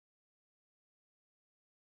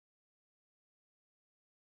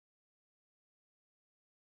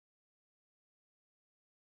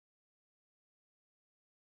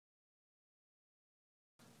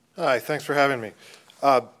Hi, thanks for having me.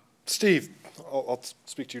 Steve, I'll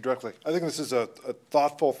speak to you directly. I think this is a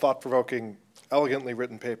thoughtful, thought-provoking, elegantly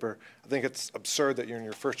written paper. I think it's absurd that you're in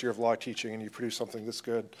your first year of law teaching and you produce something this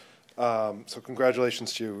good. So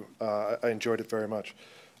congratulations to you. I enjoyed it very much.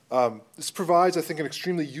 This provides, I think, an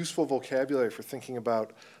extremely useful vocabulary for thinking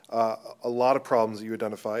about a lot of problems that you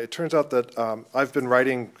identify. It turns out that I've been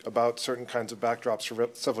writing about certain kinds of backdrops for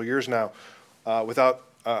several years now without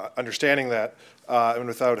understanding that and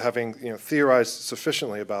without having theorized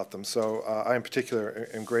sufficiently about them. So I, in particular,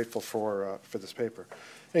 am grateful for this paper.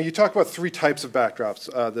 And you talk about three types of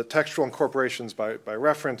backdrops: the textual incorporations by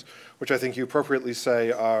reference, which I think you appropriately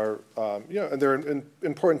say are, and they're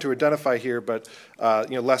important to identify here, but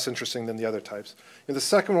less interesting than the other types. And the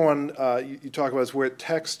second one you talk about is where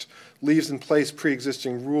text leaves in place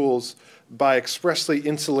pre-existing rules by expressly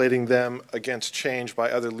insulating them against change by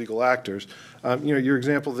other legal actors. Your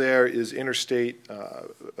example there is interstate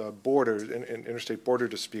borders and interstate border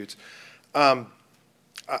disputes.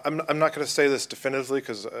 I'm not going to say this definitively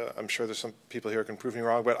because I'm sure there's some people here who can prove me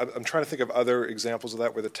wrong, but I'm trying to think of other examples of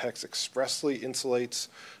that where the text expressly insulates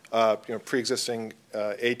pre-existing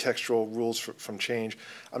atextual rules from change.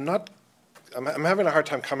 I'm having a hard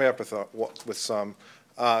time coming up with some.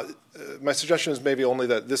 My suggestion is maybe only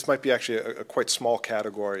that this might be actually a quite small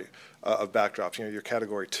category of backdrops, your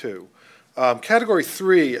category 2. Category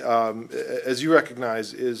 3, as you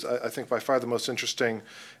recognize, is, I think, by far the most interesting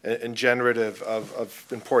and generative of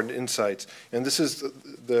important insights. And this is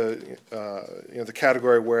the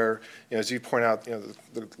category where, as you point out,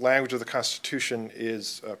 the language of the Constitution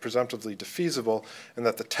is presumptively defeasible, and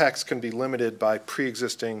that the text can be limited by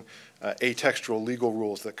pre-existing atextual legal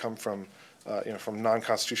rules that come from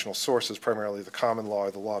non-constitutional sources, primarily the common law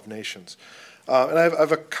or the law of nations. And I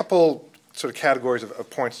have a couple sort of categories of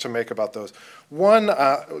points to make about those. One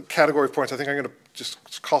category of points I think I'm going to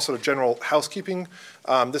just call sort of general housekeeping.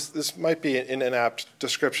 This might be an inapt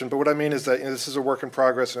description, but what I mean is that this is a work in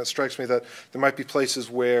progress, and it strikes me that there might be places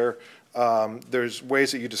where there's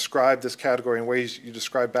ways that you describe this category and ways you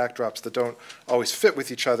describe backdrops that don't always fit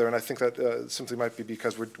with each other, and I think that simply might be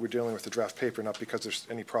because we're dealing with a draft paper, not because there's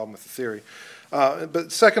any problem with the theory.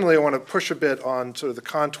 But secondly, I want to push a bit on sort of the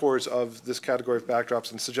contours of this category of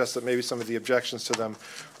backdrops and suggest that maybe some of the objections to them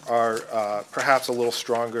are perhaps a little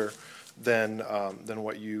stronger than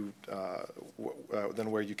where you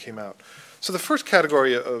came out. So the first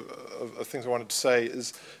category of things I wanted to say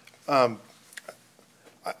is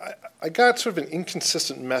I got sort of an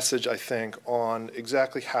inconsistent message, I think, on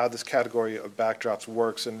exactly how this category of backdrops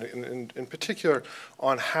works, and in particular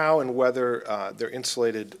on how and whether they're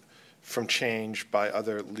insulated from change by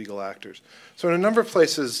other legal actors. So in a number of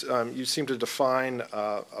places, you seem to define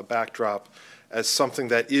a backdrop as something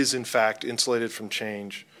that is, in fact, insulated from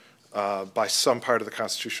change by some part of the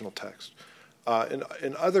constitutional text.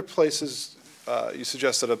 In other places, you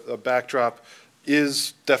suggest that a backdrop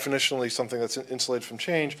is definitionally something that's insulated from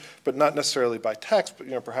change, but not necessarily by text,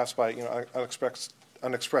 but perhaps by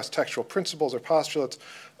unexpressed textual principles or postulates,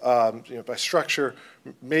 by structure,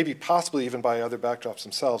 maybe possibly even by other backdrops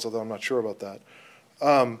themselves, although I'm not sure about that.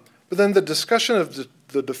 But then the discussion of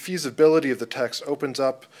the defeasibility of the text opens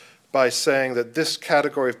up by saying that this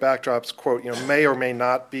category of backdrops, quote, may or may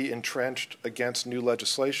not be entrenched against new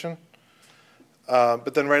legislation.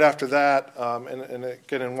 But then right after that, and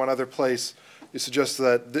again in one other place, you suggest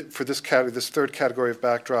that for this third category of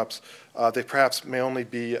backdrops, they perhaps may only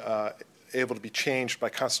be able to be changed by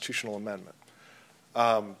constitutional amendment.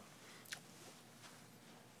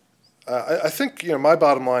 I think my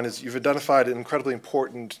bottom line is you've identified an incredibly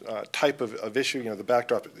important type of issue, the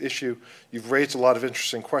backdrop issue. You've raised a lot of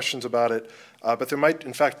interesting questions about it, but there might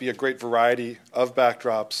in fact be a great variety of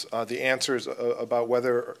backdrops. The answers about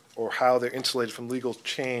whether or how they're insulated from legal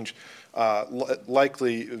change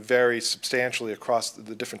likely vary substantially across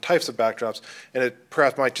the different types of backdrops, and it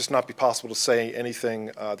perhaps might just not be possible to say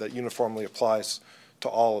anything that uniformly applies to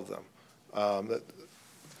all of them.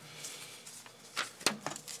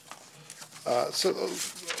 So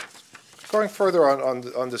going further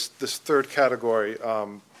on this third category,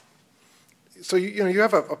 so you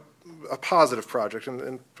have a positive project,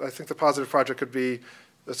 and I think the positive project could be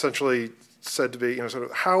essentially said to be sort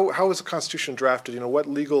of how is the Constitution drafted? What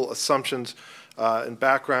legal assumptions and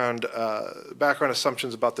background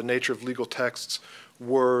assumptions about the nature of legal texts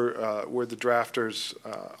were the drafters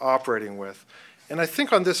operating with? And I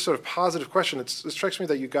think on this sort of positive question, it strikes me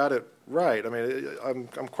that you got it right. I mean,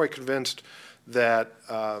 I'm quite convinced that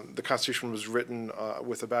the Constitution was written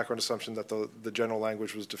with a background assumption that the general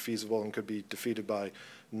language was defeasible and could be defeated by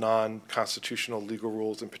non-constitutional legal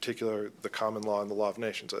rules, in particular the common law and the law of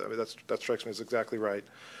nations. I mean, that strikes me as exactly right.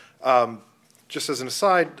 Just as an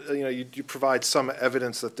aside, you provide some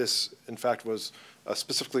evidence that this, in fact, was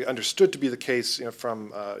specifically understood to be the case,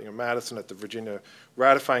 from Madison at the Virginia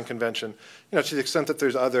Ratifying Convention, to the extent that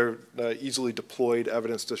there's other easily deployed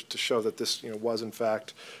evidence to show that this, was in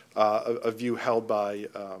fact a view held by,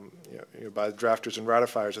 by drafters and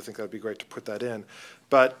ratifiers. I think that'd be great to put that in.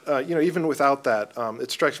 But even without that,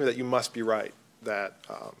 it strikes me that you must be right that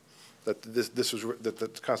that the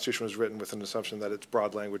Constitution was written with an assumption that its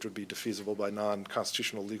broad language would be defeasible by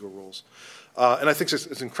non-constitutional legal rules. And I think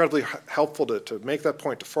it's incredibly helpful to make that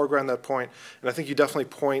point, to foreground that point, and I think you definitely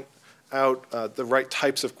point out the right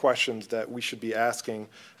types of questions that we should be asking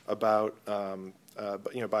about,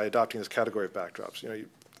 by adopting this category of backdrops.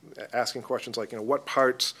 Asking questions like, what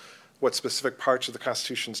specific parts of the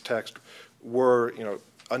Constitution's text were,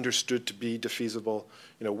 understood to be defeasible,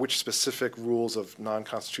 which specific rules of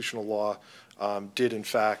non-constitutional law did in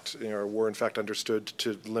fact, or were in fact understood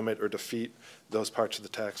to limit or defeat those parts of the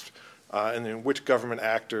text, and then which government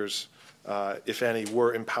actors, if any,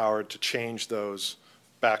 were empowered to change those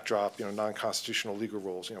backdrop, non-constitutional legal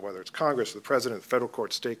rules, whether it's Congress, the President, the federal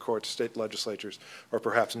courts, state legislatures, or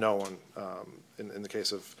perhaps no one in the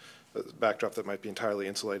case of a backdrop that might be entirely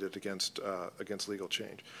insulated against legal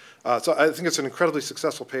change. So I think it's an incredibly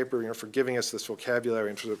successful paper, for giving us this vocabulary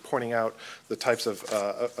and sort of pointing out the types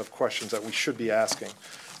of questions that we should be asking.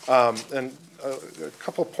 And a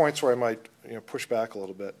couple of points where I might, push back a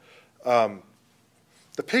little bit.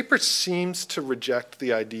 The paper seems to reject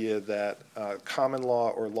the idea that common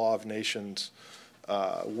law or law of nations,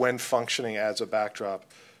 when functioning as a backdrop,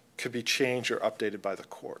 could be changed or updated by the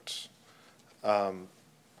courts.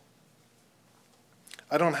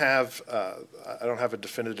 I don't have a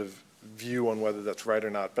definitive view on whether that's right or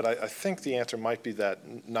not, but I think the answer might be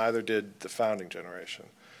that neither did the founding generation.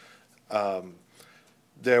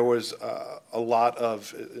 There was a lot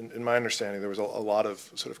of, in my understanding, there was a lot of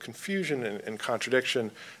sort of confusion and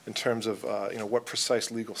contradiction in terms of what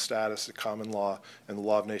precise legal status the common law and the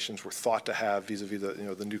law of nations were thought to have vis-a-vis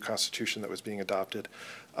the new constitution that was being adopted.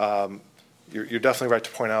 You're definitely right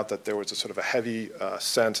to point out that there was a sort of a heavy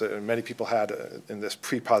sense, and many people had in this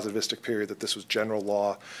pre-positivistic period, that this was general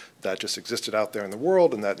law that just existed out there in the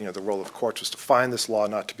world, and that the role of courts was to find this law,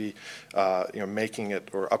 not to be making it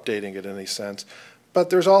or updating it in any sense. But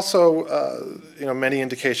there's also many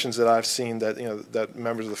indications that I've seen that that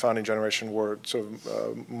members of the founding generation were sort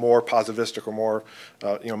of more positivistic or more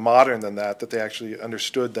modern than that they actually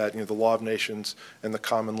understood that the law of nations and the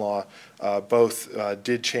common law both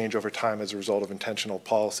did change over time as a result of intentional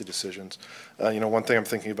policy decisions. One thing I'm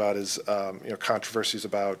thinking about is controversies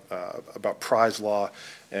about prize law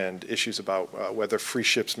and issues about whether free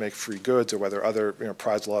ships make free goods or whether other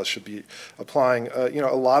prize laws should be applying.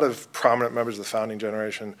 A lot of prominent members of the founding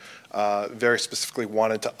generation very specifically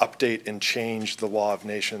wanted to update and change the law of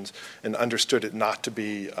nations and understood it not to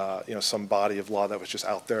be some body of law that was just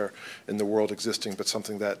out there in the world existing, but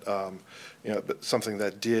something that something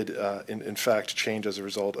that did in fact change as a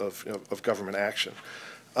result of government action.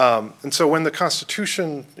 And so when the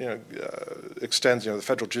Constitution extends the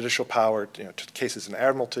federal judicial power to cases in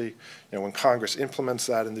admiralty, when Congress implements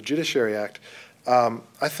that in the Judiciary Act,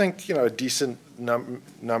 I think a decent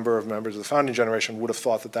number of members of the founding generation would have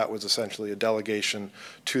thought that that was essentially a delegation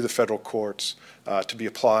to the federal courts to be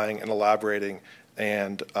applying and elaborating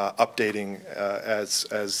and updating as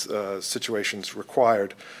situations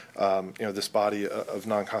required this body of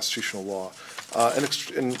non-constitutional law.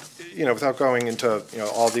 And without going into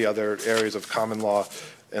all the other areas of common law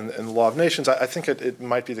and the law of nations, I think it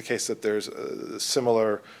might be the case that there's a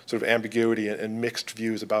similar sort of ambiguity and mixed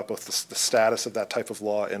views about both the status of that type of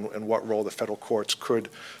law and what role the federal courts could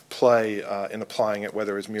play in applying it,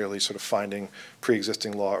 whether it's merely sort of finding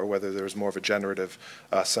pre-existing law or whether there was more of a generative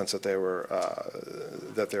sense that they were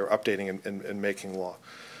updating and making law.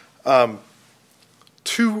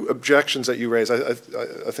 Two objections that you raise. I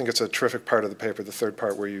think it's a terrific part of the paper, the third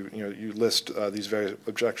part where you list these various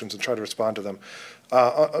objections and try to respond to them.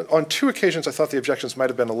 On two occasions, I thought the objections might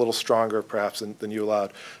have been a little stronger, perhaps, than you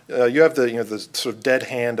allowed. You have the sort of dead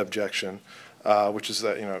hand objection, which is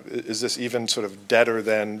that is this even sort of deader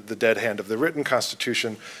than the dead hand of the written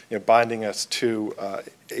Constitution, binding us to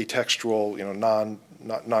a textual,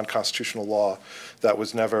 non-constitutional law that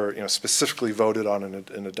was never specifically voted on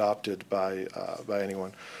and adopted by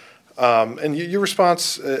anyone. And your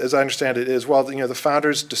response, as I understand it, is, well, the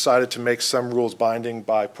founders decided to make some rules binding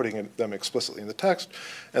by putting them explicitly in the text,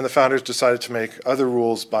 and the founders decided to make other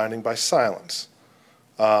rules binding by silence.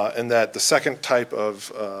 And that the second type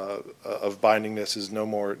of bindingness is no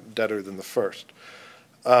more deader than the first.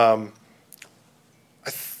 I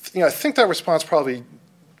think that response probably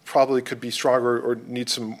probably could be stronger or need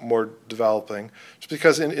some more developing. Just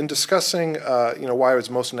because in discussing why it was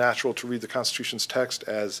most natural to read the Constitution's text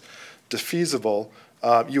as defeasible,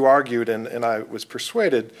 you argued, and I was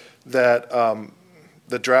persuaded, that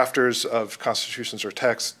the drafters of constitutions or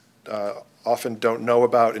texts often don't know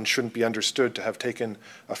about and shouldn't be understood to have taken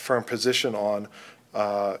a firm position on,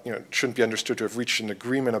 shouldn't be understood to have reached an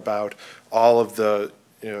agreement about all of the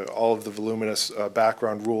voluminous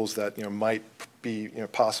background rules that might be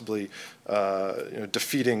possibly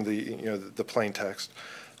defeating the plain text.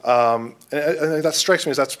 And that strikes me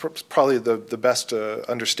as that's probably the best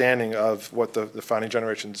understanding of what the founding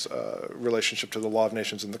generation's relationship to the law of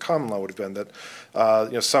nations and the common law would have been.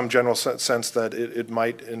 That some general sense that it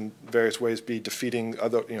might in various ways be defeating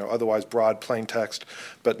otherwise broad plain text,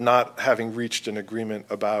 but not having reached an agreement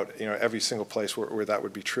about every single place where that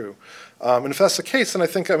would be true. And if that's the case, then I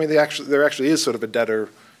think there actually is sort of a deader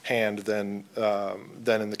hand than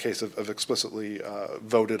in the case of explicitly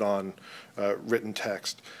voted on written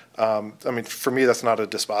text. For me, that's not a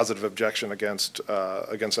dispositive objection against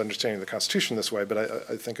understanding the Constitution this way, but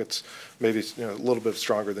I think it's maybe a little bit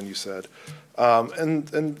stronger than you said.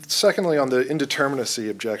 And secondly, on the indeterminacy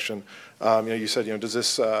objection, you said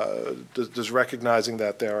does recognizing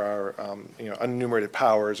that there are unenumerated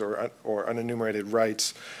powers or unenumerated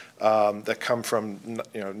rights that come from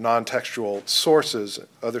non-textual sources,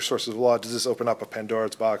 other sources of law, does this open up a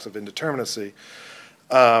Pandora's box of indeterminacy?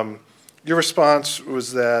 Your response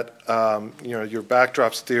was that your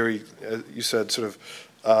backdrops theory, you said sort of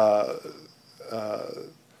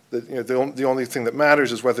that the only thing that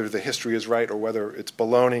matters is whether the history is right or whether it's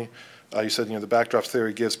baloney. You said the backdrops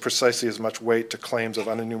theory gives precisely as much weight to claims of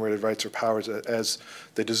unenumerated rights or powers as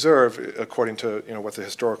they deserve, according to what the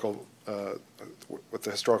historical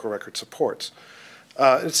record supports.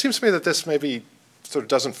 It seems to me that this maybe sort of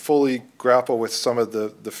doesn't fully grapple with some of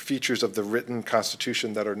the features of the written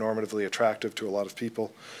Constitution that are normatively attractive to a lot of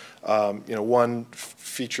people. One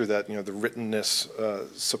feature that the writtenness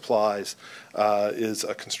supplies is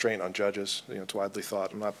a constraint on judges. It's widely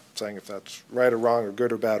thought. I'm not saying if that's right or wrong or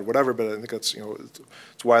good or bad or whatever, but I think it's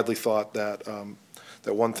it's widely thought that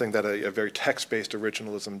that one thing that a very text-based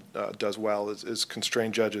originalism does well is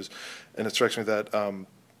constrain judges, and it strikes me that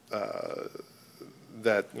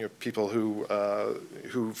people who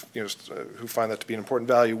find that to be an important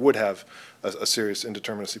value would have a serious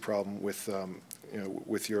indeterminacy problem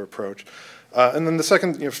with your approach. And then the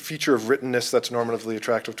second feature of writtenness that's normatively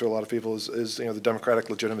attractive to a lot of people is the democratic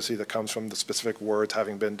legitimacy that comes from the specific words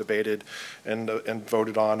having been debated and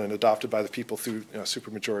voted on and adopted by the people through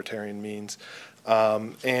supermajoritarian means.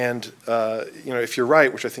 If you're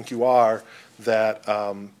right, which I think you are, that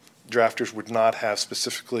drafters would not have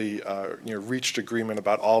specifically reached agreement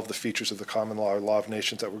about all of the features of the common law or law of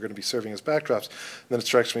nations that we're going to be serving as backdrops, then it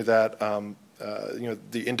strikes me that the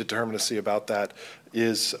indeterminacy about that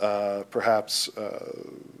is perhaps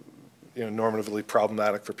normatively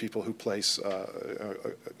problematic for people who place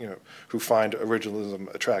who find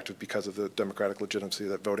originalism attractive because of the democratic legitimacy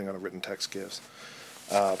that voting on a written text gives.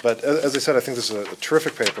 But as I said, I think this is a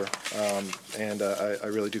terrific paper, and I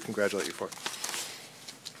really do congratulate you for it.